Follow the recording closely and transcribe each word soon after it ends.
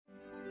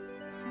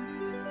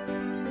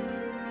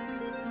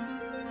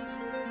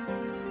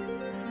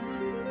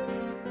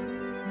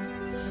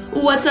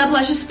What's up,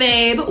 Luscious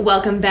Babe?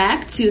 Welcome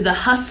back to the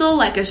Hustle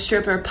Like a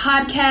Stripper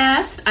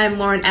podcast. I'm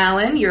Lauren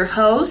Allen, your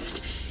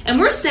host, and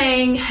we're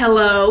saying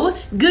hello,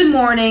 good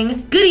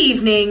morning, good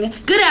evening,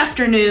 good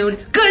afternoon,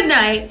 good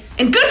night,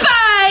 and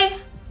goodbye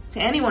to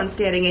anyone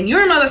standing in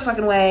your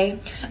motherfucking way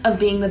of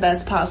being the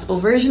best possible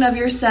version of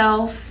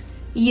yourself.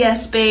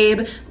 Yes,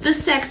 babe, the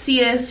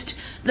sexiest,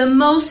 the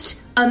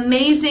most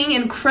amazing,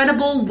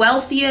 incredible,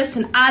 wealthiest,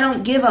 and I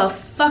don't give a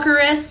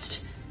fuckerist.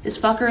 Is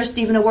fuckerist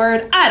even a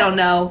word? I don't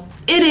know.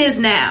 It is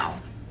now.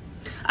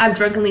 I've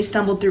drunkenly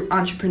stumbled through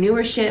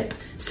entrepreneurship,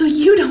 so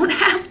you don't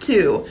have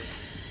to.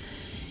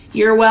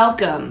 You're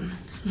welcome.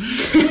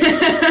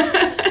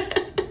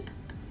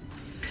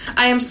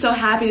 I am so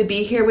happy to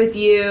be here with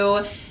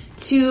you.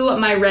 To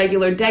my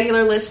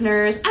regular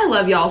listeners, I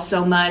love y'all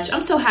so much.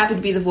 I'm so happy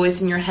to be the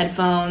voice in your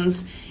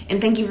headphones, and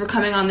thank you for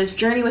coming on this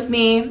journey with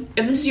me.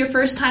 If this is your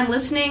first time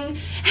listening,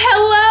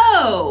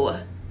 hello!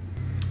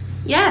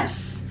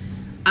 Yes.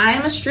 I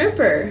am a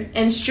stripper,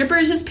 and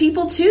strippers is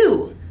people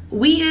too.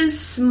 We is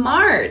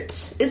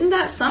smart. Isn't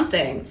that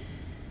something?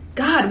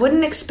 God,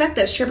 wouldn't expect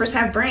that strippers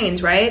have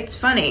brains, right? It's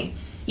funny.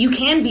 You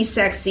can be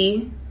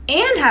sexy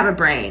and have a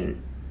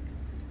brain.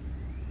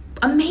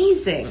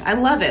 Amazing. I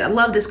love it. I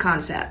love this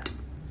concept.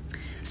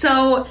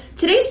 So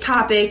today's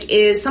topic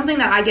is something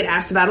that I get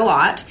asked about a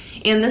lot,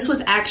 and this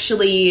was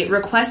actually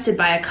requested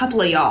by a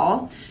couple of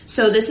y'all.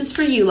 So this is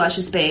for you,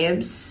 Luscious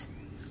Babes.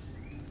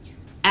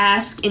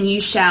 Ask and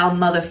you shall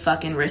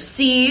motherfucking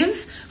receive.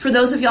 For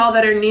those of y'all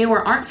that are new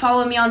or aren't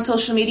following me on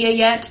social media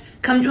yet,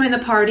 come join the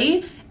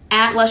party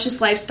at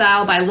Luscious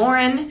Lifestyle by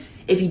Lauren.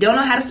 If you don't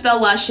know how to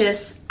spell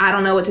luscious, I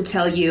don't know what to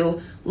tell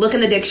you. Look in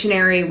the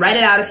dictionary, write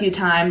it out a few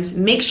times,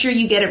 make sure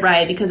you get it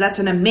right because that's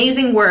an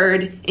amazing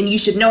word and you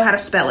should know how to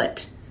spell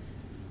it.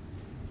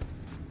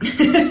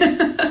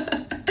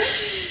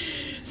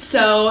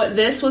 So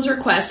this was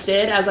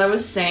requested, as I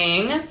was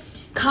saying,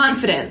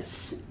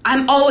 confidence.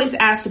 I'm always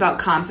asked about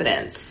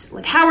confidence.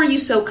 Like, how are you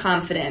so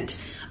confident?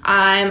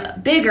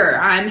 I'm bigger,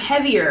 I'm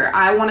heavier,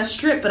 I want to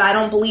strip, but I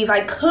don't believe I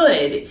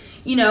could.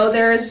 You know,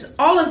 there's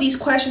all of these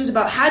questions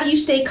about how do you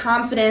stay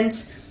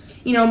confident?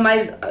 You know,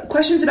 my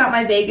questions about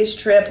my Vegas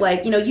trip,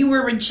 like, you know, you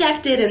were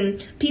rejected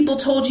and people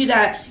told you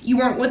that you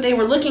weren't what they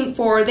were looking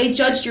for. They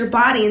judged your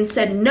body and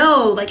said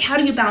no. Like, how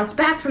do you bounce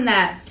back from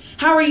that?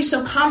 How are you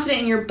so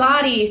confident in your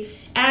body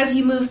as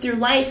you move through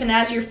life and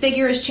as your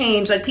figure has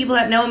changed? Like, people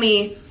that know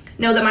me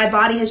know that my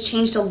body has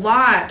changed a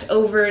lot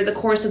over the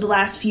course of the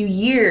last few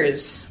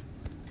years.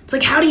 It's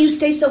like, how do you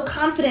stay so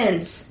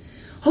confident?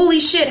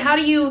 Holy shit, how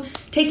do you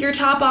take your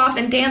top off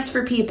and dance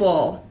for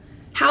people?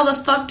 How the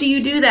fuck do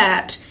you do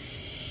that?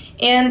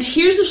 And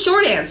here's the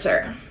short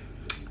answer.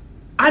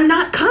 I'm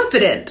not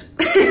confident.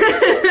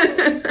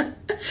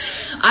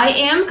 I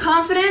am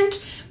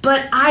confident,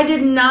 but I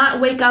did not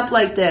wake up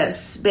like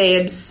this,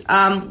 babes.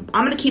 I'm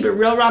going to keep it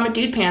real raw with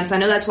dude pants. I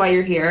know that's why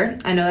you're here.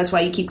 I know that's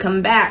why you keep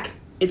coming back.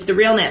 It's the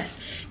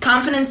realness.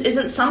 Confidence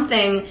isn't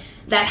something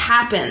that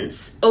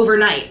happens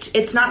overnight.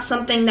 It's not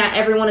something that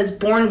everyone is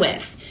born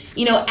with.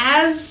 You know,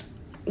 as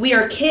we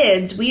are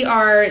kids, we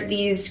are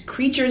these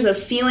creatures of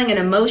feeling and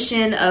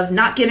emotion, of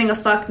not giving a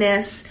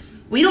fuckness.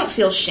 We don't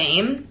feel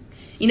shame.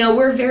 You know,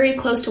 we're very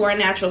close to our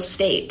natural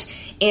state.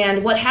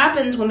 And what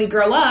happens when we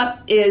grow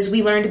up is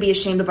we learn to be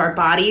ashamed of our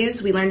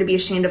bodies. We learn to be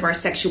ashamed of our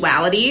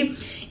sexuality.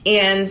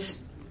 And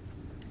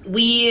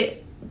we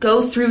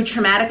go through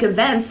traumatic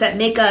events that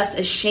make us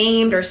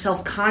ashamed or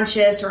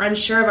self-conscious or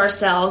unsure of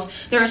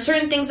ourselves. There are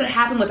certain things that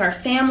happen with our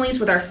families,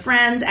 with our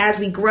friends, as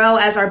we grow,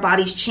 as our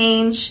bodies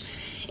change.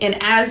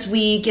 And as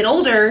we get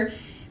older,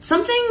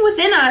 something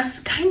within us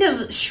kind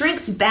of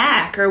shrinks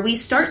back, or we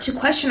start to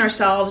question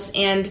ourselves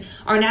and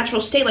our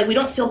natural state. Like, we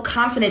don't feel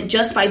confident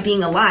just by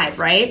being alive,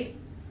 right?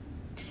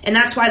 And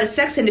that's why the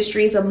sex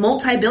industry is a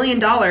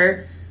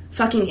multi-billion-dollar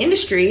fucking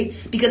industry,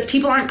 because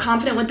people aren't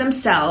confident with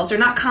themselves. They're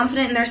not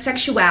confident in their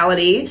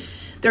sexuality.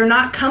 They're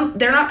not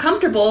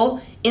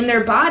comfortable in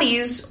their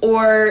bodies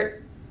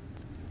or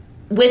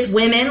with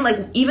women,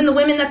 like even the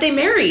women that they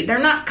married. They're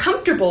not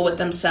comfortable with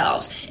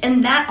themselves.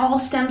 And that all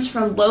stems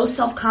from low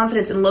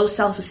self-confidence and low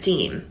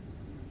self-esteem.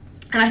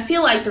 And I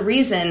feel like the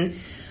reason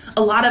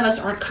a lot of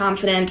us aren't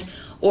confident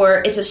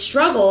or it's a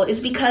struggle is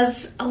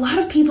because a lot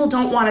of people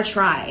don't want to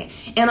try.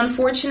 And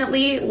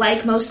unfortunately,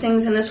 like most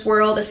things in this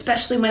world,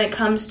 especially when it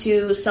comes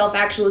to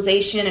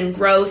self-actualization and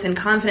growth and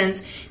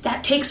confidence,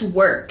 that takes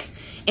work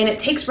and it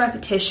takes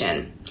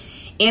repetition.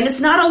 And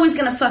it's not always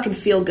going to fucking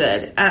feel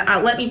good.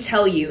 Let me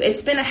tell you,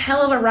 it's been a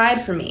hell of a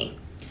ride for me.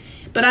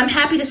 But I'm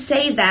happy to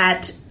say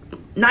that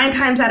 9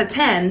 times out of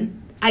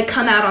 10, I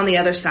come out on the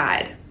other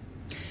side.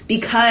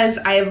 Because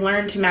I have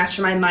learned to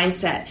master my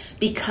mindset.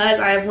 Because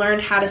I have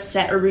learned how to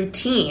set a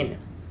routine.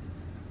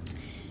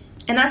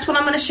 And that's what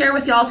I'm going to share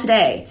with y'all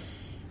today.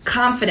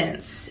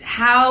 Confidence.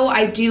 How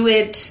I do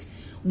it.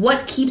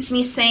 What keeps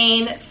me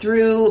sane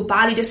through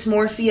body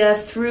dysmorphia,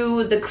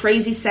 through the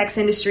crazy sex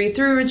industry,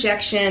 through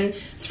rejection,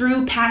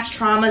 through past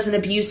traumas and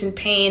abuse and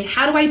pain.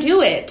 How do I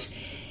do it?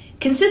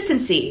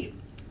 Consistency.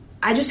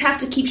 I just have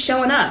to keep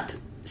showing up.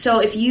 So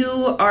if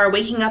you are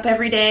waking up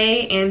every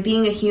day and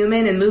being a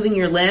human and moving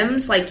your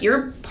limbs, like,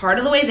 you're part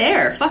of the way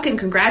there. Fucking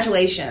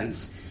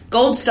congratulations.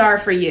 Gold star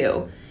for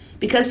you.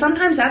 Because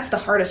sometimes that's the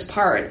hardest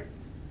part.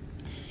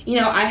 You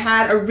know, I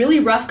had a really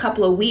rough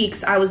couple of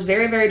weeks. I was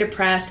very, very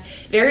depressed,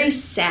 very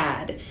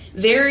sad,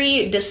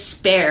 very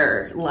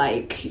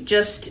despair-like,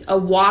 just a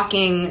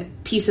walking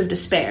piece of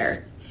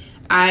despair.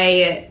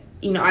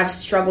 I've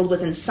struggled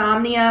with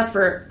insomnia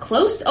for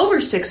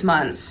over 6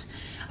 months,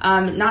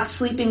 not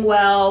sleeping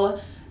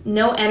well,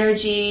 no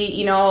energy,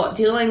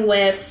 dealing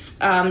with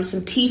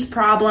some teeth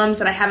problems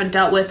that I haven't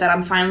dealt with that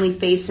I'm finally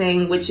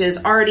facing, which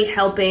is already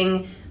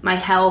helping my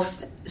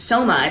health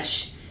so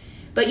much.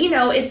 But,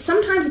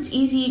 sometimes it's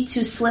easy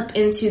to slip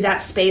into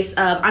that space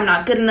of, I'm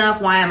not good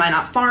enough, why am I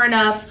not far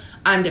enough,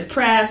 I'm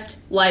depressed,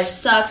 life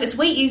sucks. It's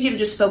way easier to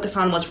just focus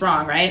on what's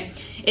wrong, right?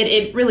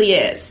 It really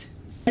is.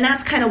 And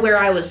that's kind of where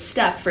I was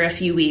stuck for a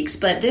few weeks.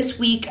 But this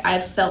week,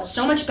 I've felt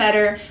so much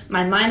better.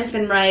 My mind has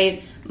been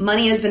right.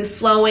 Money has been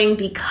flowing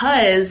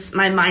because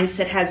my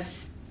mindset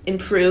has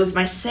improved.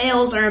 My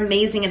sales are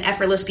amazing and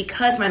effortless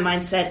because my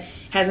mindset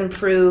has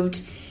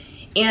improved.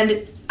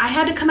 And I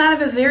had to come out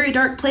of a very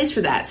dark place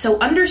for that. So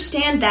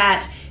understand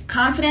that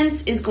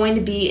confidence is going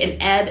to be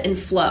an ebb and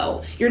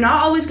flow. You're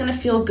not always going to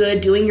feel good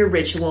doing your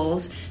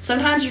rituals.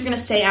 Sometimes you're going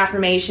to say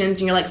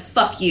affirmations and you're like,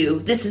 fuck you,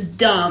 this is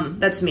dumb.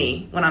 That's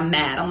me when I'm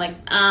mad. I'm like,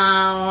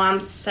 oh, I'm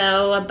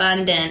so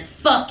abundant.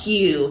 Fuck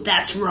you,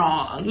 that's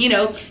wrong.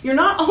 You're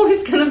not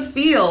always going to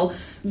feel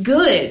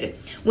good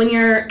when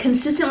you're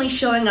consistently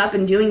showing up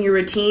and doing your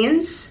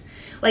routines.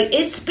 Like,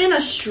 it's been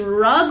a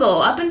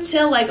struggle up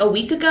until like a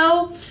week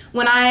ago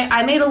when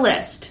I made a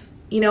list.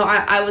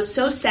 I was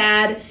so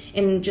sad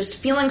and just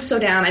feeling so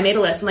down. I made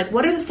a list. I'm like,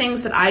 what are the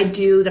things that I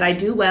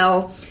do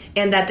well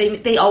and that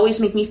they always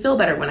make me feel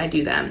better when I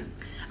do them?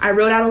 I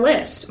wrote out a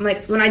list. I'm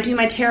like, when I do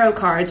my tarot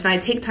cards and I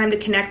take time to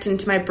connect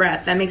into my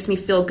breath, that makes me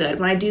feel good.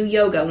 When I do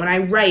yoga, when I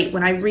write,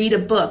 when I read a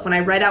book, when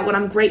I write out what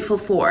I'm grateful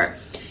for,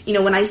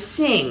 when I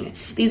sing,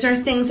 these are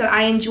things that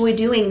I enjoy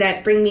doing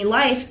that bring me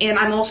life, and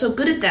I'm also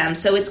good at them.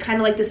 So it's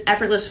kind of like this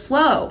effortless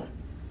flow.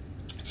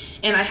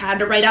 And I had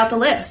to write out the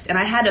list, and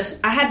I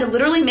had to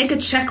literally make a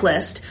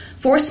checklist,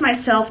 force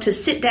myself to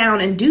sit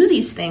down and do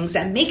these things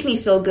that make me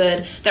feel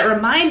good, that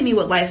remind me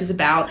what life is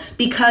about,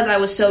 because I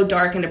was so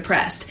dark and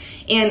depressed.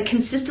 And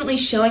consistently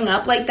showing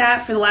up like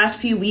that for the last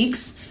few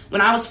weeks,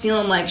 when I was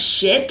feeling like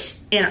shit,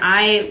 and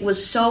I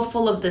was so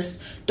full of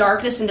this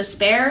darkness and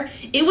despair,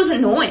 it was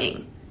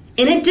annoying.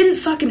 And it didn't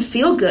fucking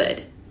feel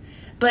good.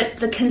 But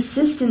the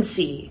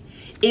consistency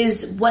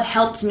is what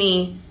helped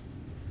me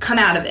come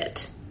out of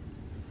it.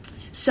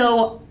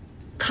 So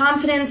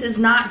confidence is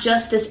not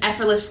just this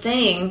effortless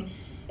thing.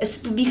 It's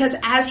because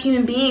as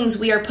human beings,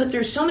 we are put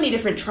through so many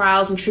different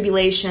trials and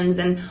tribulations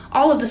and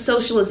all of the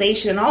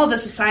socialization and all of the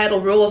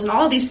societal rules and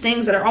all of these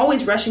things that are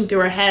always rushing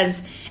through our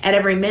heads at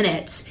every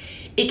minute.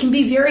 It can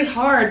be very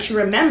hard to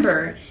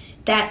remember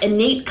that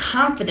innate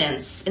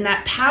confidence and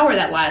that power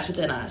that lies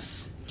within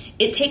us.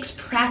 It takes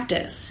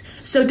practice.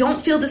 So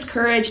don't feel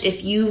discouraged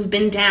if you've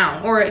been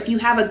down or if you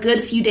have a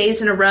good few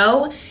days in a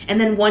row and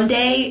then one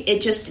day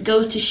it just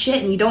goes to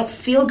shit and you don't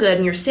feel good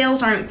and your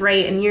sales aren't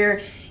great and you're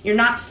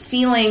not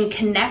feeling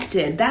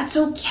connected. That's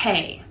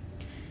okay.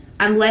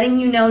 I'm letting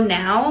you know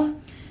now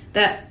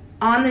that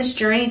on this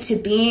journey to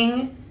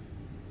being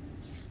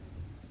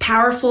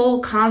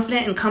powerful,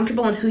 confident, and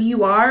comfortable in who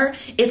you are,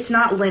 it's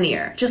not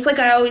linear. Just like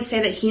I always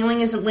say that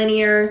healing isn't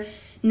linear,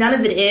 none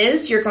of it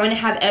is. You're going to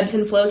have ebbs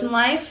and flows in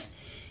life.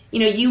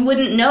 You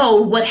wouldn't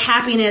know what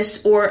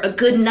happiness or a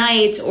good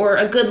night or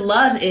a good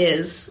love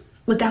is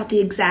without the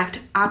exact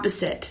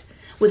opposite,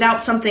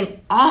 without something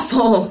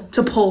awful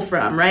to pull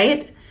from,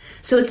 right?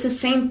 So it's the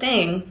same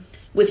thing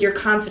with your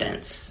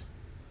confidence.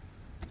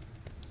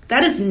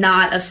 That is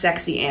not a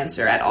sexy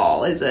answer at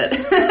all, is it?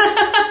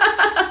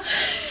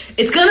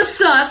 It's gonna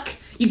suck.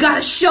 You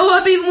gotta show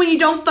up even when you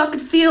don't fucking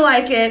feel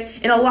like it.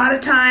 And a lot of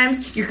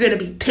times, you're gonna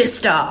be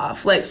pissed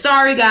off. Like,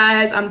 sorry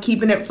guys, I'm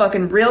keeping it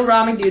fucking real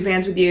raw McDude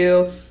pants with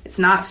you. It's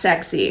not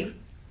sexy.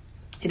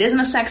 It isn't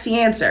a sexy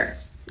answer.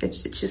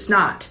 It's just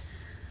not.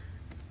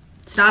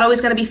 It's not always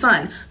gonna be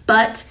fun.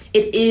 But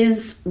it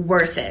is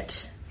worth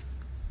it.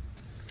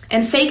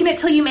 And faking it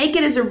till you make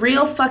it is a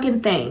real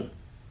fucking thing.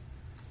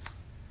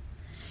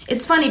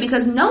 It's funny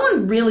because no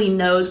one really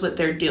knows what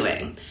they're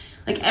doing.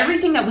 Like,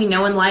 everything that we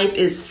know in life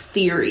is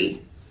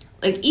theory.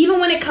 Like, even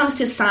when it comes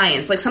to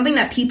science, like something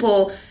that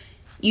people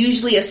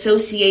usually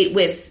associate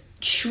with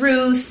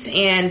truth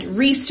and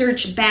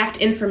research-backed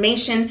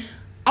information,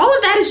 all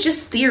of that is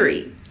just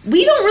theory.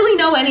 We don't really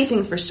know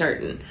anything for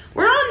certain.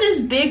 We're on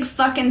this big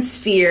fucking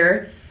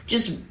sphere,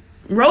 just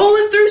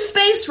rolling through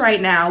space right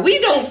now. We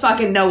don't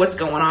fucking know what's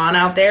going on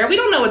out there. We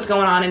don't know what's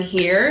going on in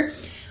here.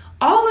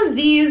 All of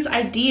these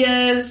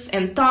ideas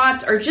and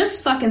thoughts are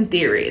just fucking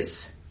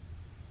theories.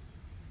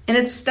 And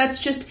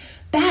that's just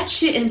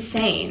batshit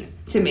insane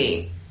to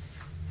me.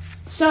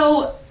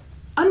 So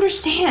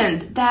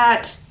understand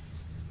that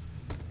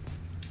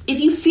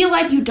if you feel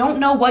like you don't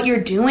know what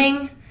you're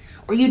doing,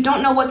 or you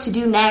don't know what to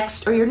do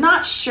next, or you're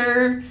not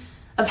sure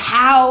of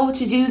how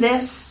to do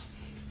this,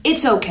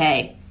 it's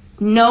okay.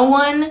 No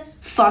one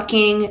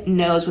fucking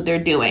knows what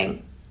they're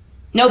doing.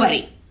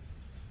 Nobody.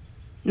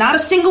 Not a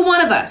single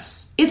one of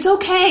us. It's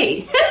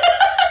okay.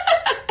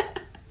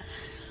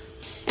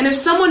 And if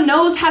someone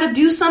knows how to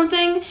do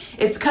something,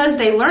 it's because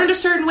they learned a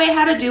certain way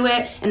how to do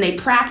it, and they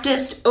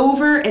practiced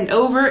over and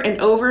over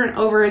and over and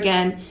over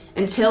again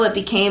until it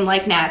became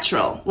like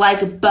natural,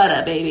 like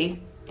butter,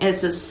 baby. And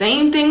it's the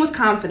same thing with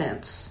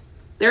confidence.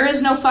 There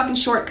is no fucking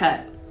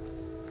shortcut.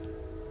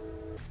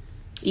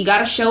 You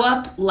gotta show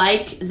up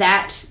like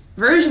that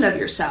version of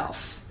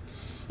yourself.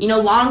 You know,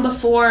 long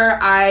before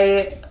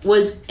I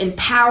was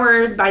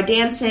empowered by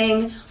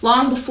dancing,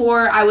 long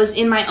before I was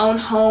in my own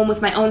home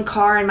with my own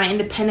car and my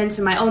independence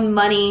and my own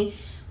money,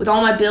 with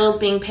all my bills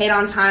being paid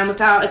on time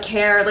without a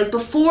care, like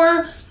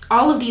before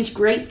all of these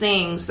great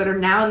things that are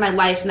now in my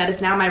life and that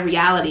is now my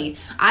reality,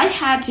 I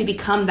had to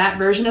become that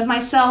version of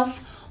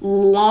myself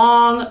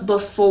long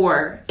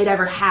before it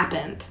ever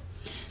happened.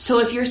 So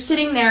if you're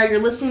sitting there,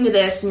 you're listening to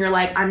this, and you're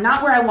like, I'm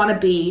not where I want to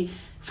be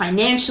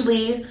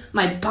financially,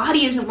 my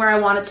body isn't where I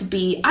want it to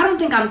be, I don't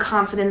think I'm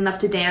confident enough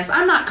to dance,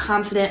 I'm not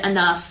confident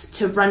enough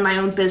to run my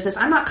own business,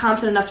 I'm not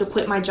confident enough to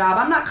quit my job,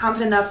 I'm not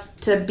confident enough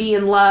to be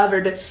in love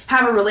or to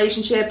have a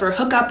relationship or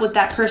hook up with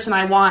that person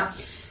I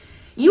want.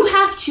 You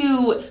have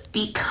to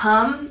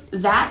become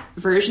that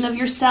version of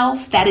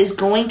yourself that is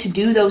going to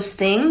do those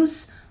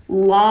things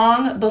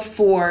long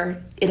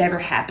before it ever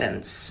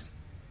happens.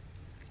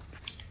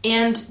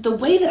 And the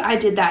way that I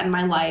did that in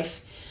my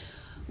life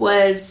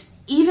was,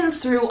 even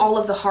through all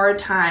of the hard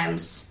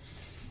times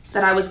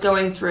that I was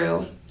going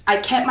through, I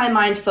kept my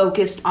mind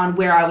focused on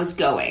where I was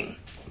going.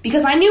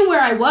 Because I knew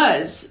where I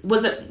was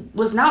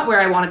not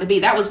where I wanted to be.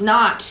 That was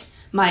not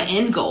my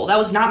end goal. That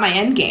was not my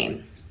end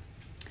game.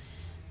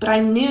 But I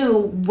knew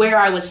where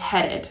I was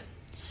headed.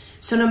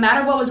 So no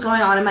matter what was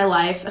going on in my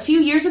life, a few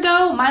years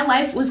ago, my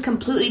life was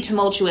completely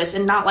tumultuous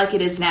and not like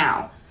it is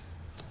now.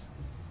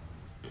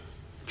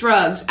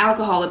 Drugs,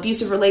 alcohol,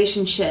 abusive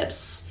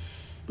relationships,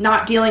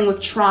 not dealing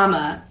with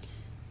trauma,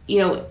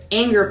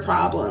 anger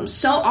problems.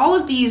 So all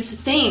of these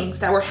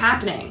things that were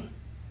happening.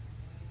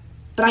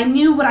 But I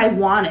knew what I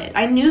wanted.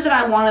 I knew that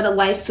I wanted a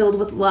life filled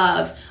with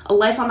love, a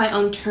life on my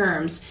own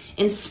terms,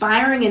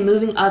 inspiring and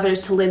moving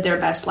others to live their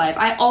best life.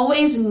 I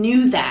always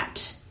knew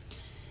that.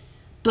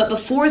 But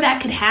before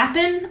that could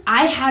happen,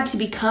 I had to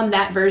become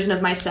that version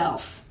of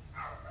myself.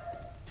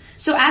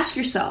 So ask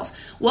yourself,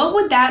 what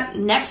would that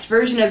next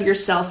version of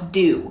yourself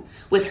do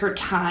with her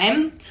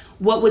time?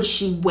 What would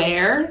she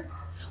wear?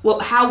 Well,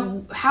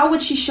 how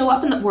would she show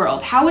up in the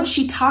world? How would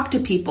she talk to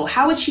people?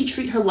 How would she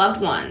treat her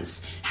loved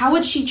ones? How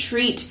would she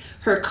treat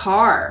her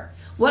car?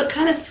 What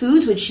kind of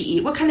foods would she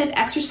eat? What kind of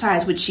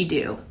exercise would she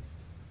do?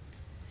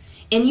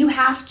 And you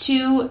have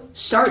to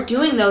start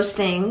doing those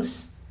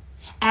things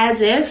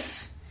as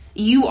if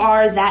you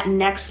are that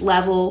next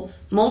level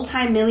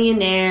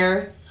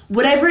multimillionaire,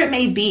 whatever it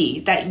may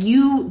be that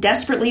you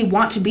desperately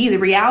want to be, the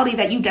reality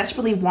that you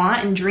desperately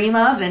want and dream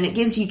of, and it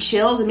gives you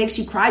chills and makes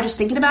you cry just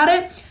thinking about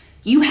it.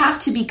 You have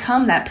to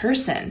become that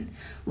person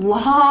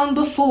long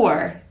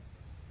before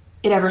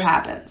it ever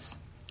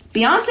happens.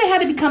 Beyonce had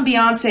to become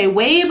Beyonce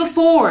way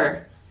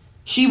before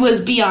she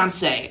was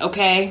Beyonce,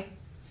 okay?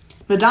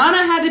 Madonna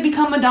had to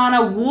become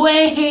Madonna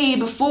way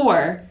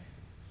before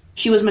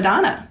she was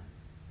Madonna.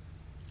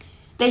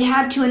 They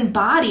had to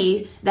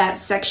embody that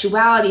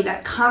sexuality,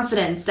 that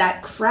confidence,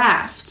 that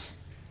craft.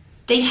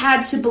 They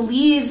had to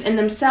believe in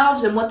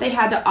themselves and what they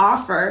had to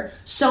offer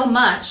so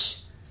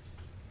much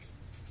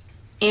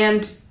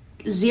and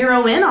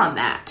zero in on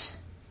that.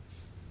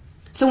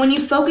 So when you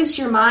focus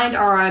your mind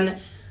on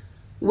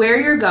where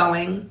you're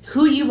going,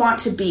 who you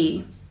want to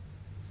be,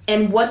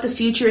 and what the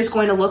future is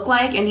going to look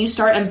like, and you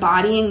start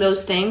embodying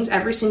those things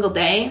every single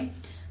day,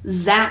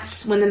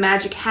 that's when the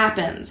magic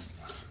happens.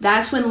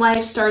 That's when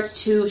life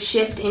starts to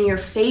shift in your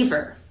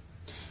favor.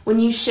 When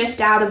you shift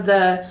out of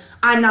the,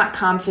 I'm not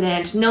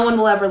confident, no one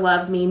will ever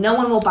love me, no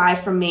one will buy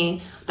from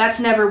me, that's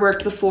never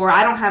worked before,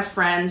 I don't have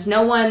friends,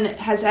 no one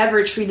has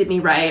ever treated me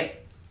right.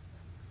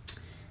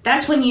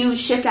 That's when you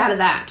shift out of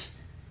that.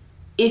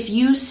 If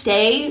you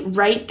stay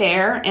right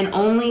there and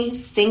only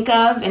think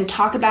of and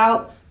talk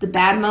about the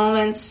bad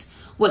moments,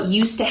 what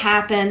used to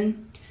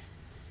happen,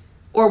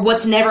 or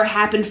what's never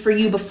happened for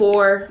you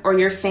before, or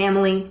your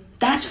family,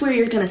 that's where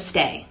you're going to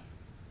stay.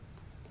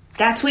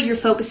 That's what you're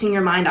focusing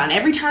your mind on.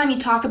 Every time you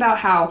talk about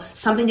how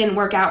something didn't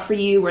work out for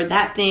you, or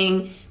that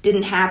thing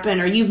didn't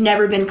happen, or you've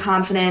never been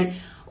confident,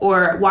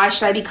 or why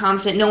should I be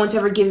confident? No one's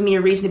ever given me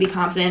a reason to be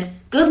confident.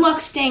 Good luck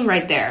staying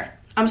right there.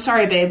 I'm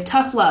sorry, babe.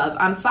 Tough love.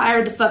 I'm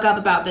fired the fuck up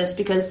about this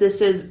because this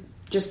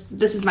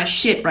is my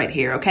shit right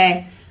here,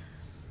 okay?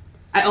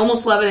 I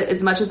almost love it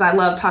as much as I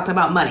love talking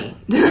about money.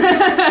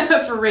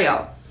 For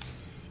real.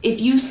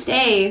 If you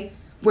stay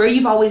where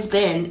you've always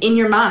been in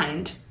your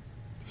mind,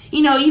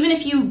 even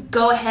if you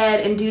go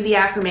ahead and do the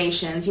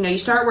affirmations, you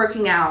start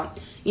working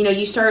out,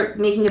 you start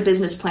making a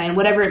business plan,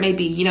 whatever it may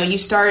be, you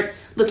start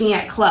looking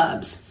at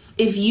clubs.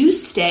 If you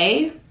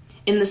stay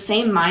in the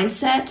same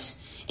mindset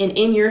and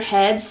in your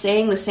head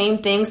saying the same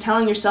things,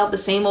 telling yourself the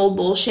same old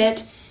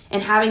bullshit,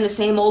 and having the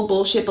same old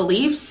bullshit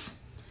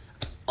beliefs,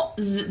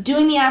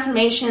 doing the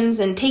affirmations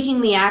and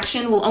taking the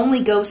action will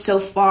only go so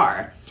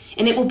far,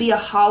 and it will be a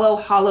hollow,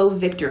 hollow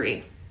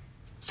victory.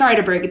 Sorry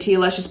to break it to you,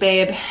 Luscious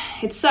Babe.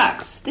 It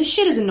sucks. This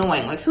shit is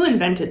annoying. Like, who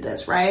invented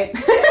this, right?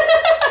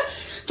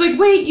 It's like,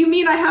 wait, you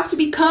mean I have to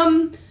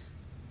become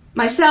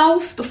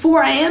myself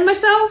before I am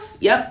myself?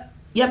 Yep,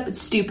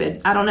 it's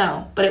stupid. I don't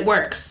know, but it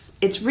works.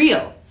 It's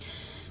real.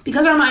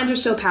 Because our minds are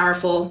so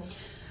powerful,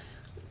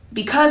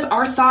 because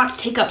our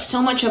thoughts take up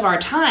so much of our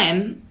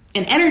time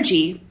and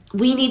energy,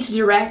 we need to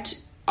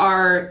direct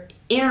our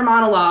inner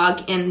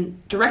monologue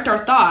and direct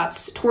our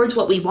thoughts towards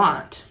what we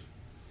want.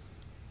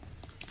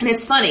 And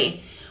it's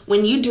funny,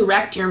 when you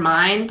direct your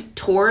mind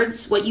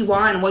towards what you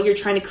want and what you're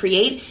trying to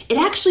create, it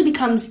actually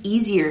becomes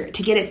easier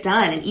to get it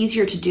done and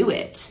easier to do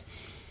it.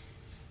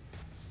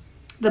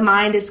 The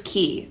mind is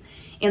key.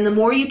 And the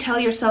more you tell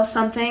yourself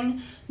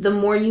something, the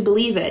more you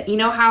believe it. You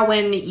know how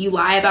when you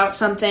lie about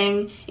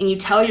something and you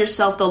tell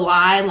yourself the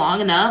lie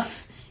long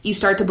enough, you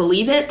start to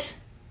believe it?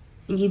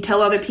 And you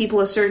tell other people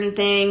a certain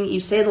thing, you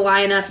say the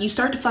lie enough, you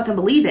start to fucking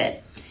believe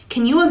it.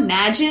 Can you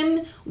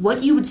imagine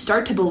what you would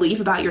start to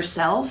believe about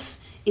yourself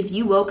if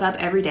you woke up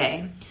every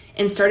day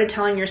and started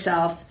telling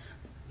yourself,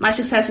 my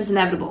success is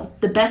inevitable,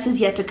 the best is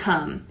yet to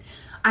come,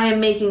 I am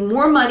making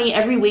more money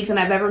every week than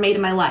I've ever made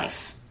in my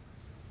life,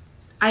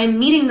 I am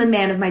meeting the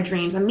man of my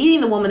dreams, I'm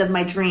meeting the woman of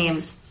my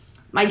dreams,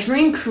 my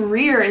dream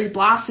career is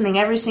blossoming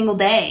every single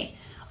day,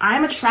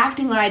 I'm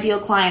attracting my ideal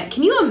client.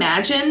 Can you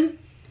imagine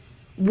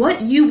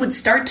what you would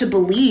start to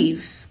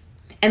believe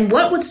and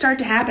what would start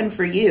to happen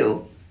for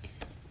you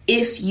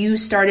if you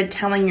started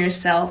telling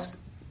yourself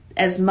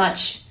as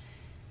much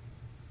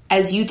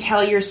as you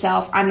tell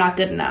yourself, I'm not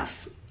good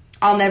enough,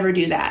 I'll never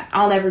do that,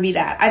 I'll never be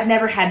that, I've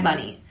never had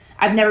money,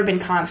 I've never been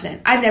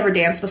confident, I've never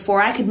danced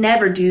before, I could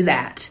never do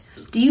that.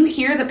 Do you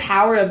hear the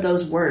power of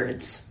those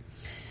words?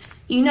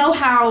 You know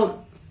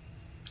how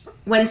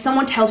when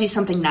someone tells you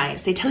something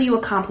nice, they tell you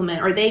a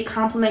compliment, or they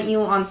compliment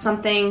you on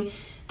something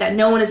that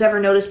no one has ever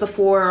noticed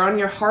before, or on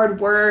your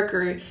hard work,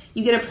 or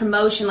you get a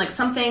promotion, like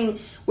something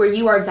where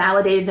you are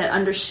validated and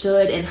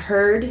understood and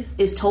heard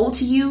is told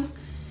to you.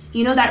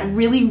 You know that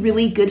really,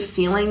 really good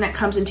feeling that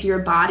comes into your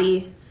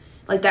body?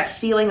 Like that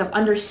feeling of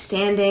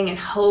understanding and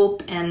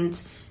hope and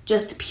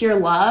just pure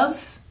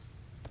love?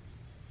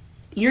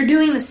 You're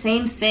doing the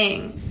same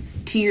thing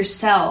to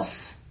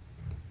yourself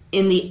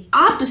in the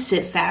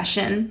opposite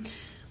fashion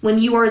when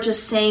you are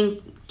just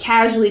saying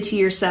casually to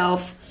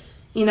yourself,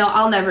 you know,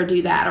 I'll never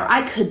do that, or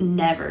I could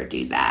never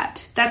do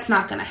that. That's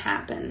not going to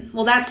happen.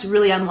 Well, that's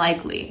really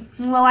unlikely.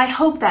 Well, I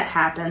hope that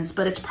happens,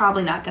 but it's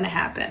probably not going to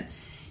happen.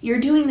 You're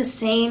doing the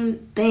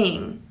same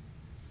thing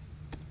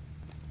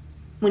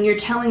when you're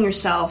telling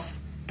yourself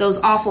those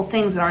awful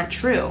things that aren't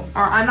true,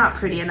 or I'm not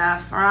pretty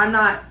enough, or I'm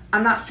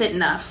not fit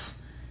enough.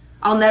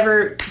 I'll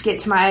never get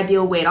to my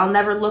ideal weight. I'll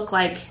never look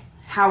like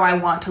how I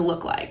want to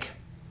look like.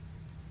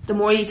 The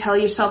more you tell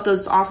yourself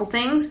those awful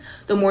things,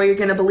 the more you're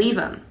going to believe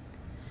them.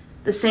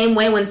 The same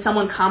way when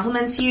someone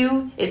compliments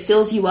you, it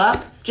fills you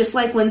up. Just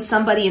like when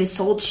somebody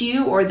insults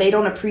you or they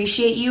don't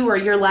appreciate you or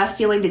you're left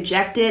feeling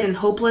dejected and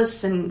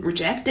hopeless and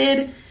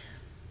rejected,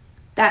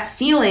 that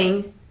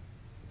feeling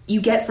you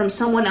get from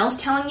someone else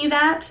telling you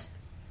that.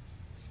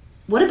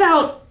 What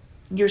about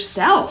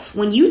yourself?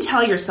 When you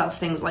tell yourself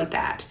things like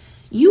that,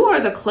 you are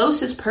the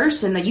closest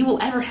person that you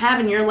will ever have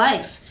in your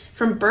life.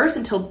 From birth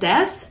until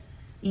death,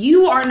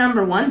 you are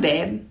number one,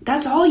 babe.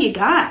 That's all you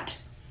got.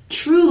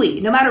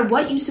 Truly, no matter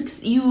what you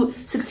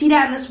succeed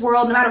at in this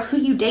world, no matter who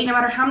you date, no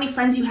matter how many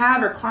friends you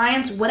have or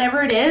clients,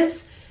 whatever it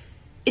is,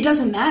 it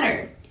doesn't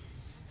matter.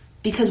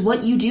 Because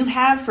what you do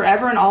have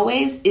forever and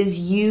always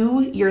is you,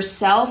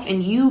 yourself,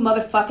 and you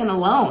motherfucking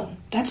alone.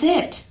 That's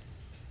it.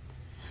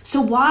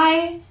 So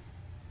why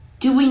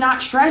do we not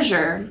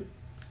treasure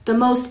the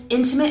most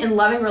intimate and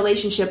loving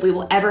relationship we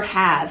will ever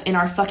have in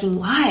our fucking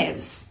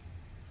lives?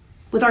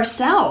 With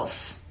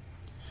ourselves.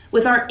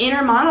 With our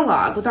inner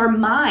monologue. With our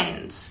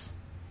minds.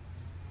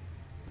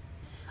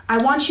 I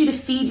want you to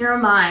feed your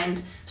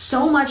mind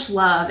so much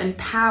love and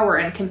power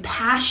and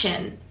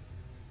compassion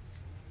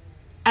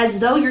as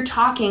though you're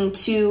talking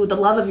to the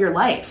love of your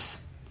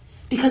life.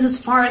 Because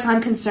as far as I'm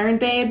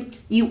concerned, babe,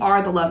 you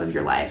are the love of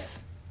your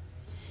life.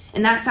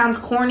 And that sounds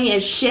corny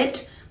as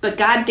shit, but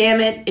god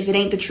damn it if it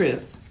ain't the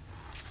truth.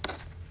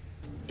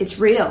 It's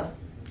real.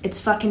 It's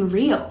fucking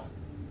real.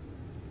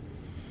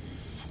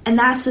 And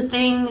that's the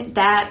thing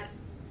that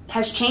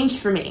has changed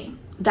for me.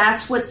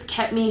 That's what's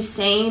kept me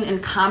sane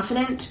and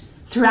confident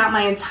throughout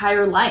my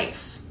entire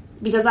life.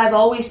 Because I've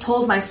always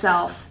told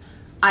myself,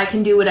 I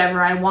can do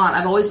whatever I want.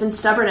 I've always been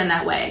stubborn in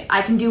that way.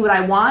 I can do what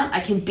I want.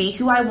 I can be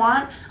who I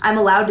want. I'm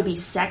allowed to be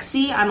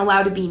sexy. I'm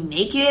allowed to be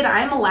naked.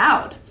 I'm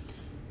allowed.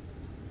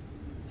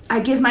 I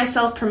give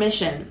myself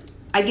permission.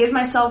 I give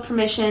myself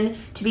permission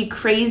to be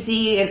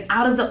crazy and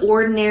out of the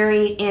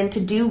ordinary and to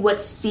do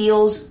what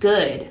feels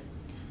good.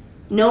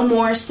 No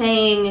more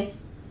saying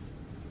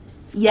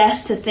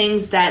yes to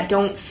things that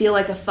don't feel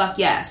like a fuck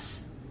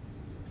yes.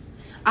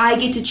 I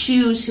get to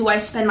choose who I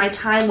spend my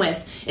time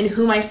with and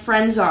who my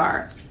friends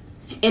are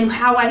and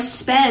how I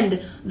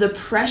spend the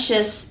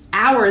precious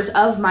hours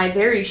of my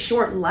very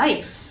short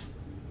life.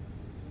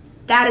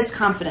 That is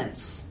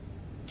confidence.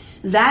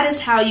 That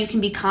is how you can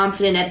be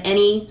confident at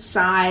any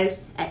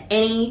size, at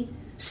any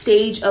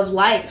stage of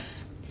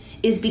life,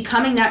 is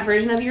becoming that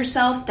version of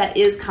yourself that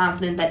is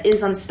confident, that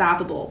is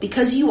unstoppable,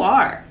 because you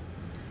are.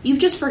 You've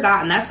just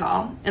forgotten, that's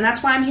all. And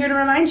that's why I'm here to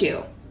remind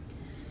you.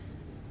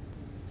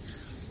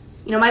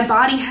 You know, my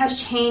body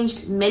has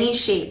changed many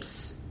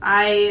shapes.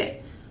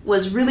 I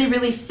was really,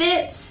 really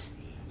fit.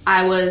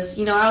 I was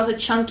a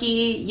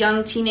chunky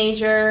young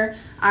teenager.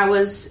 I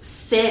was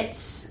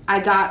fit. I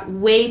got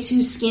way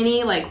too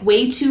skinny, like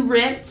way too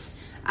ripped.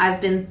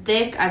 I've been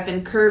thick. I've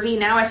been curvy.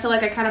 Now I feel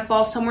like I kind of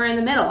fall somewhere in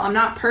the middle. I'm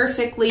not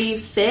perfectly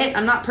fit.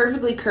 I'm not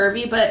perfectly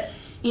curvy, but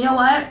you know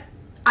what?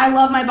 I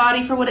love my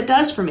body for what it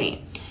does for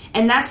me.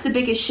 And that's the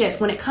biggest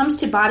shift. When it comes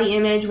to body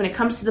image, when it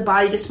comes to the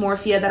body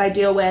dysmorphia that I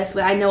deal with,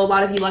 I know a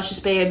lot of you luscious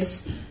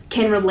babes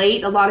can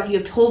relate. A lot of you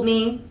have told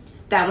me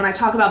that when I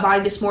talk about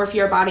body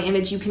dysmorphia or body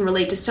image, you can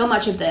relate to so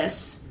much of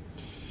this.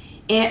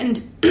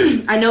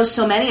 And I know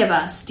so many of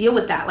us deal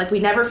with that. Like, we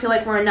never feel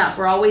like we're enough.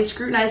 We're always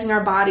scrutinizing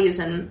our bodies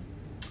and,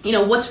 you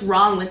know, what's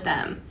wrong with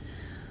them.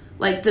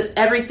 Like,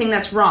 everything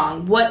that's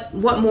wrong. What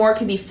more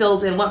could be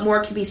filled in? What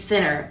more could be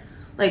thinner?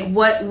 Like,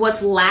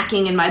 what's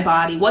lacking in my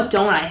body? What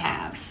don't I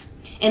have?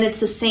 And it's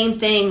the same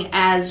thing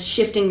as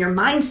shifting your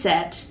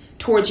mindset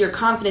towards your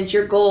confidence,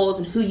 your goals,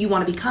 and who you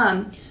want to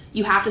become.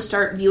 You have to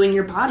start viewing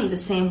your body the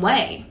same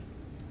way.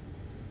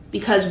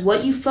 Because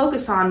what you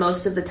focus on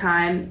most of the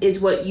time is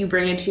what you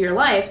bring into your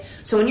life.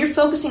 So when you're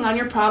focusing on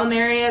your problem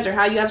areas or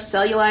how you have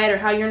cellulite or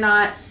how you're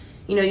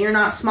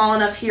not small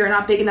enough here or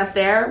not big enough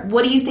there,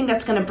 what do you think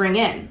that's going to bring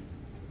in?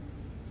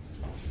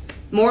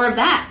 More of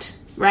that,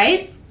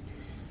 right?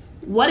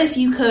 What if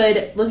you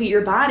could look at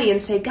your body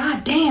and say,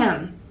 God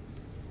damn,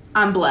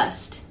 I'm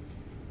blessed.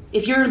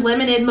 If you're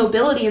limited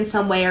mobility in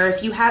some way, or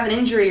if you have an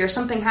injury or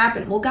something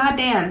happened, well,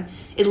 goddamn,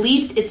 at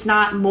least it's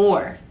not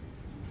more.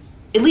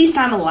 At least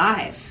I'm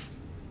alive.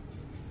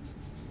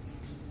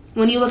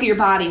 When you look at your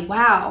body,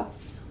 wow,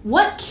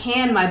 what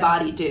can my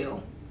body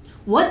do?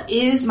 What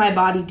is my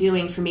body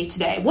doing for me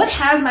today? What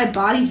has my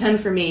body done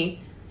for me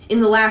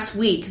in the last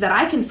week that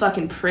I can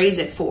fucking praise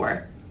it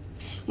for?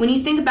 When you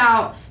think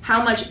about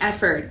how much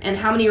effort and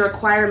how many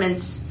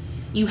requirements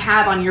you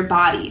have on your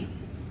body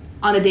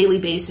on a daily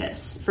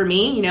basis. For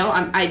me, you know,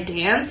 I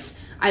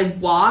dance, I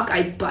walk,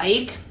 I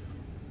bike.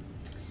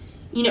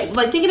 You know,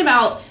 like thinking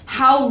about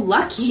how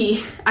lucky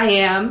I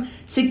am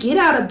to get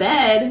out of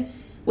bed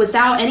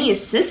without any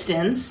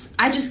assistance.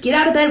 I just get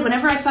out of bed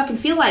whenever I fucking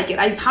feel like it.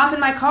 I hop in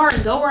my car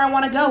and go where I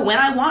want to go when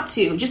I want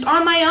to, just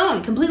on my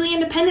own, completely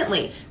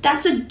independently.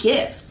 That's a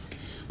gift.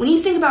 When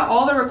you think about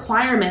all the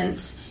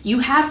requirements you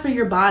have for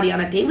your body on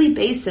a daily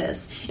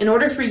basis in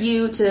order for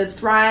you to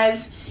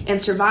thrive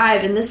and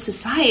survive in this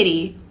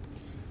society,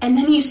 and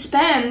then you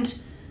spend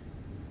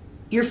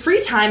your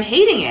free time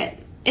hating it.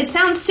 It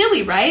sounds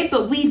silly, right?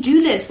 But we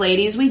do this,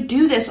 ladies. We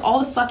do this all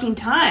the fucking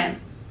time.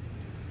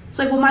 It's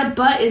like, well, my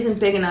butt isn't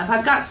big enough.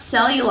 I've got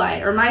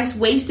cellulite, or my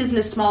waist isn't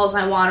as small as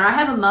I want, or I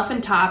have a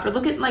muffin top, or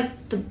look at like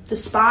the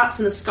spots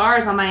and the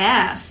scars on my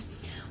ass.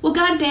 Well,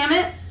 God damn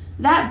it,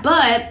 that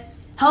butt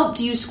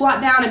helped you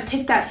squat down and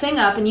pick that thing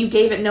up, and you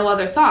gave it no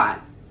other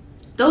thought.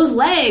 Those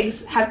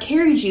legs have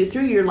carried you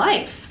through your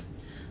life.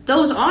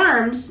 Those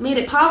arms made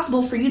it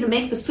possible for you to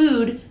make the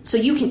food so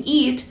you can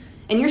eat,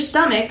 and your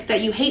stomach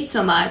that you hate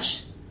so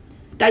much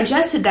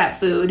digested that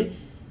food,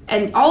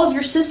 and all of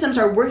your systems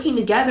are working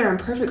together in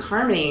perfect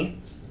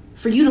harmony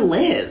for you to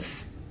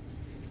live,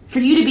 for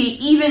you to be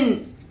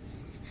even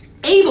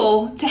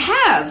able to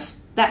have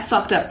that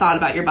fucked up thought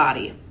about your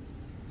body.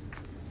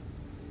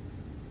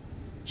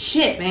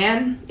 Shit,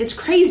 man. It's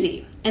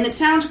crazy. And it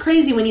sounds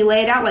crazy when you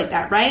lay it out like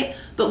that, right?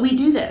 But we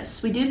do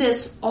this. We do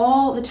this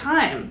all the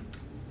time.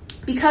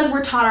 Because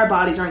we're taught our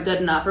bodies aren't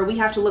good enough, or we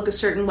have to look a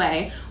certain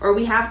way, or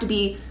we have to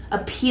be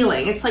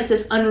appealing. It's like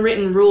this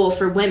unwritten rule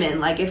for women.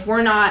 Like, if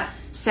we're not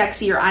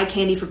sexy or eye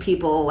candy for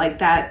people, like,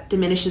 that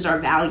diminishes our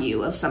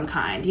value of some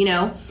kind, you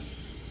know?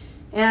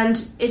 And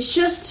it's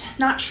just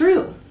not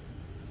true.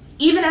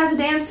 Even as a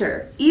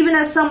dancer, even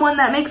as someone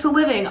that makes a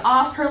living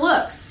off her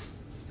looks,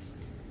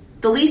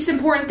 the least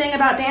important thing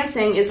about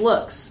dancing is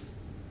looks.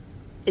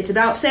 It's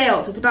about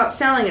sales. It's about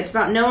selling. It's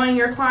about knowing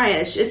your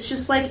client. It's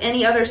just like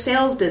any other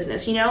sales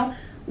business, you know?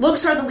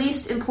 Looks are the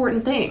least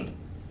important thing.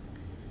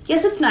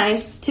 Yes, it's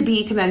nice to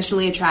be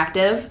conventionally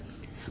attractive,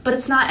 but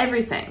it's not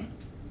everything.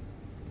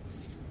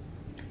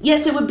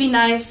 Yes, it would be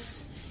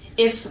nice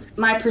if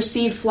my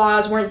perceived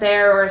flaws weren't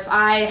there, or if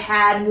I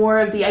had more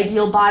of the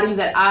ideal body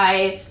that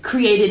I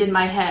created in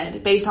my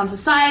head based on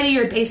society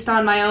or based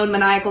on my own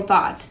maniacal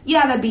thoughts.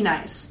 Yeah, that'd be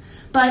nice.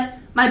 But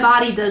my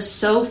body does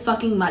so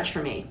fucking much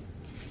for me.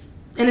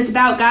 And it's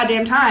about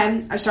goddamn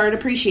time I started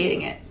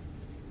appreciating it.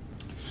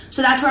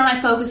 So that's where my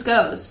focus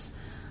goes.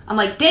 I'm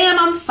like, damn,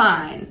 I'm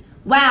fine.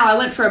 Wow, I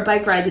went for a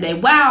bike ride today.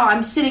 Wow,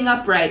 I'm sitting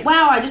upright.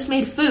 Wow, I just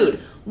made food.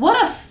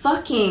 What a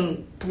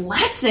fucking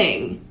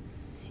blessing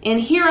And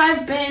here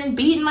I've been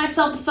beating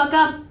myself the fuck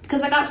up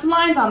because I got some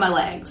lines on my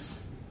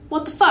legs.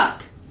 What the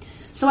fuck?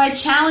 So I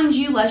challenge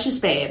you, Luscious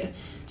Babe,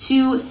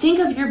 to think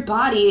of your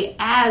body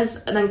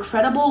as an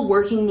incredible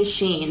working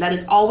machine that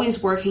is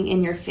always working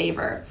in your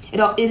favor.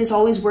 It is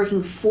always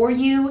working for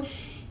you,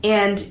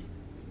 and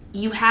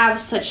you have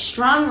such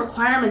strong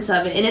requirements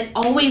of it, and it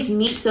always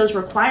meets those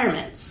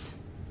requirements.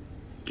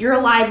 You're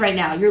alive right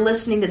now. You're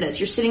listening to this.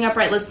 You're sitting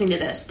upright listening to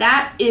this.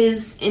 That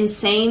is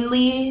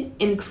insanely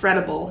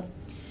incredible.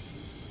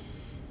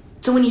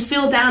 So when you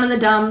feel down in the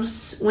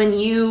dumps, when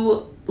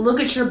you look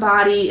at your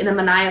body in a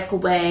maniacal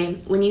way,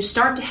 when you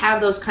start to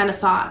have those kind of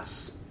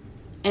thoughts,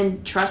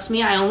 and trust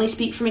me, I only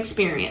speak from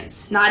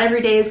experience. Not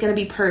every day is going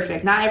to be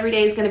perfect. Not every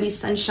day is going to be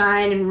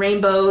sunshine and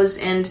rainbows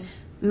and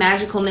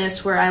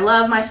magicalness where I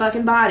love my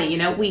fucking body. You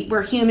know,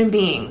 we're human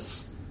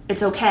beings.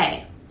 It's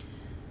okay.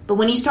 But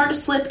when you start to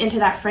slip into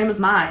that frame of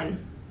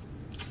mind,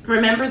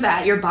 remember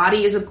that your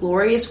body is a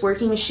glorious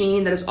working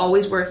machine that is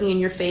always working in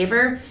your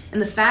favor.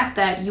 And the fact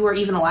that you are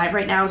even alive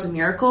right now is a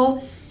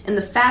miracle. And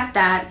the fact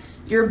that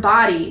your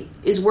body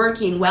is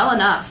working well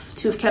enough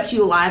to have kept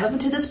you alive up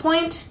until this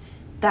point,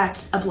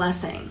 that's a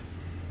blessing.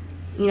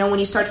 You know, when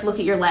you start to look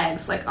at your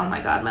legs, like, oh my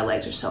God, my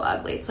legs are so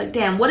ugly. It's like,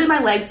 damn, what did my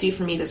legs do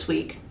for me this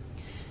week?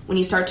 When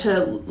you start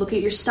to look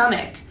at your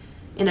stomach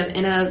in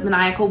a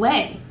maniacal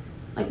way,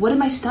 like, what did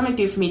my stomach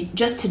do for me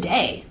just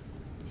today?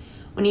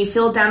 When you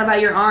feel down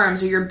about your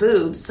arms or your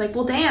boobs, it's like,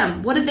 well,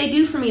 damn, what did they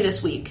do for me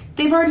this week?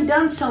 They've already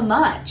done so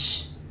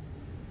much.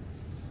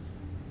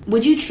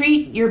 Would you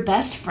treat your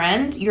best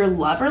friend, your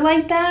lover,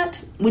 like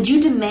that? Would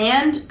you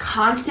demand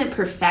constant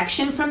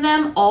perfection from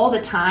them all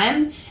the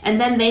time,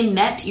 and then they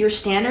met your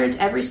standards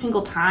every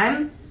single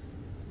time,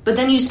 but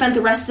then you spent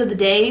the rest of the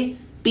day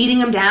beating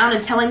them down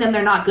and telling them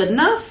they're not good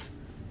enough?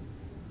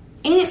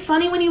 Ain't it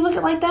funny when you look at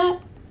it like that?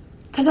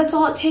 Because that's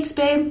all it takes,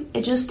 babe.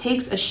 It just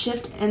takes a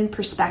shift in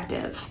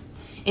perspective.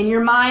 And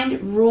your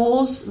mind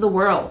rules the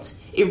world.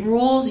 It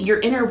rules your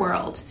inner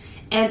world.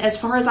 And as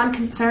far as I'm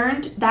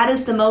concerned, that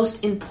is the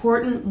most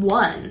important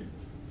one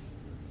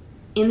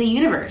in the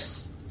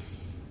universe,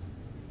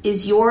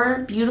 is your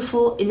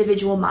beautiful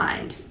individual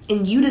mind.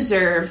 And you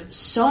deserve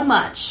so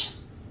much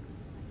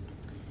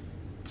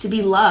to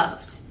be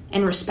loved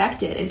and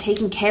respected and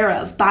taken care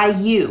of by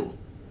you,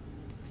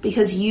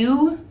 because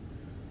you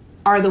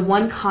are the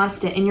one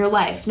constant in your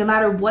life. No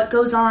matter what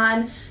goes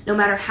on, no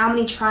matter how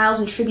many trials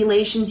and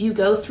tribulations you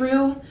go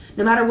through,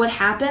 no matter what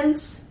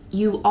happens,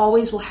 you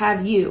always will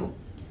have you.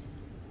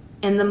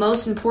 And the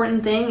most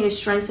important thing is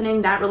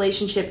strengthening that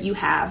relationship you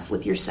have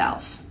with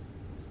yourself.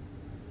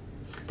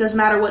 Doesn't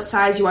matter what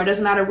size you are,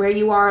 doesn't matter where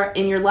you are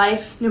in your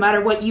life, no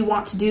matter what you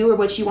want to do or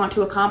what you want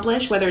to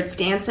accomplish, whether it's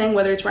dancing,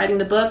 whether it's writing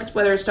the book,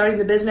 whether it's starting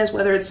the business,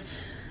 whether it's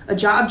a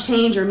job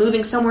change or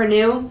moving somewhere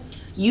new,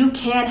 you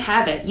can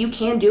have it. You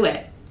can do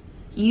it.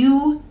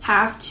 You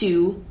have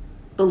to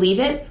believe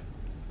it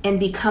and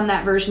become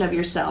that version of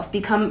yourself.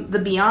 Become the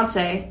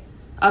Beyonce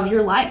of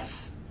your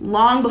life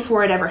long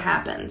before it ever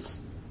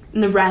happens.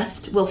 And the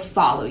rest will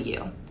follow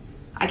you.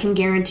 I can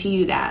guarantee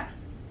you that.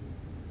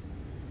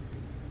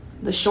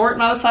 The short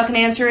motherfucking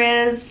answer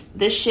is,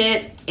 this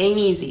shit ain't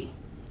easy.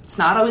 It's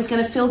not always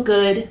going to feel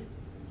good.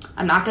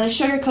 I'm not going to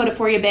sugarcoat it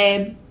for you,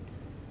 babe.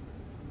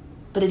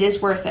 But it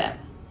is worth it.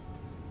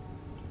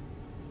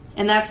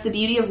 And that's the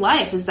beauty of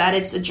life, is that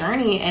it's a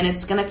journey, and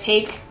it's going to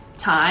take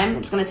time,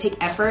 it's going to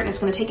take effort, and it's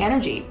going to take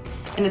energy.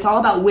 And it's all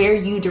about where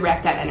you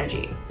direct that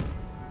energy.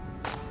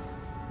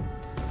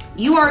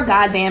 You are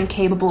goddamn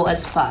capable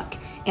as fuck.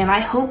 And I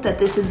hope that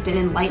this has been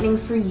enlightening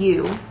for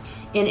you,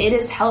 and it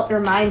has helped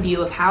remind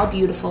you of how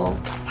beautiful,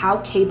 how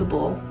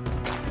capable,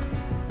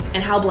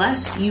 and how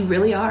blessed you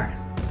really are.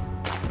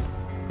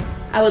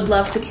 I would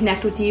love to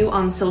connect with you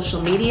on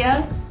social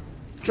media.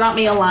 Drop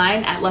me a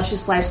line at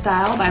Luscious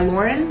Lifestyle by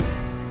Lauren.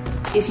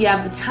 If you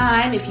have the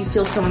time, if you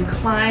feel so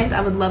inclined,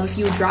 I would love if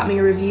you would drop me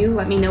a review.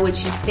 Let me know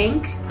what you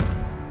think.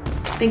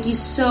 Thank you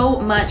so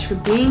much for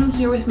being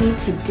here with me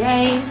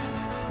today,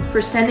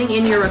 for sending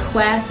in your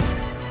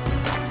requests,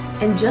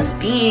 and just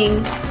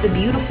being the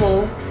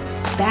beautiful,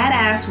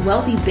 badass,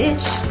 wealthy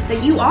bitch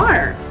that you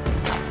are.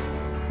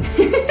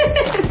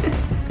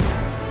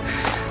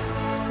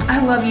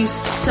 I love you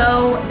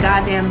so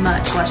goddamn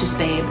much, Luscious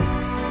Babe.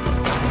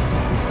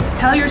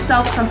 Tell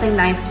yourself something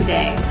nice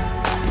today,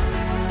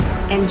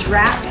 and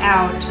draft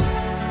out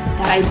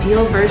that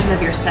ideal version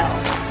of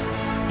yourself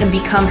and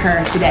become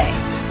her today.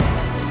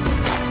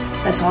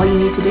 That's all you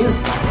need to do,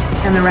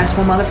 and the rest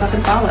will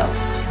motherfucking follow.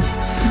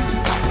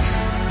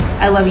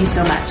 I love you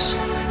so much.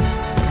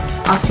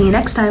 I'll see you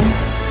next time.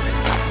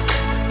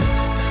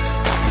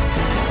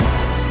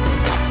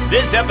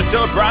 This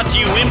episode brought to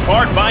you in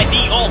part by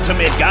the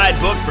ultimate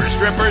guidebook for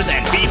strippers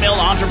and female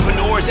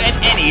entrepreneurs at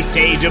any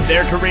stage of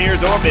their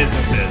careers or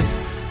businesses.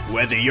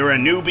 Whether you're a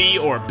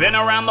newbie or been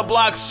around the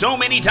block so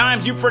many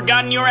times you've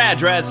forgotten your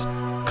address,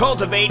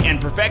 cultivate and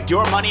perfect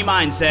your money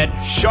mindset,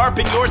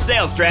 sharpen your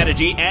sales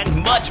strategy,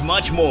 and much,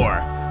 much more.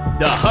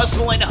 The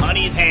Hustlin'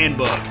 Honey's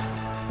Handbook.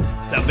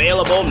 It's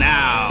available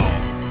now.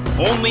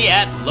 Only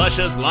at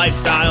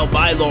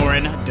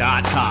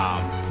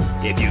LusciousLifestyleByLauren.com.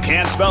 If you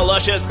can't spell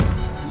luscious,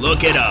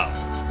 look it up.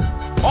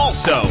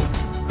 Also,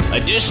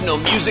 additional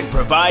music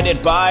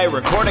provided by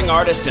recording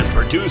artist and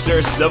producer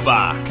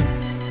Savak.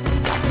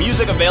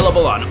 Music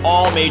available on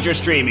all major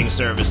streaming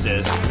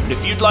services. And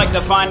if you'd like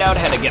to find out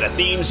how to get a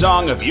theme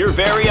song of your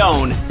very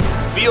own,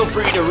 feel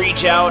free to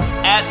reach out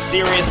at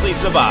Seriously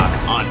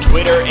Savak on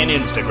Twitter and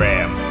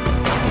Instagram.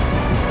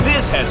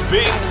 This has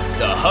been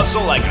the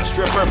Hustle Like a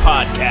Stripper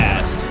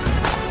podcast.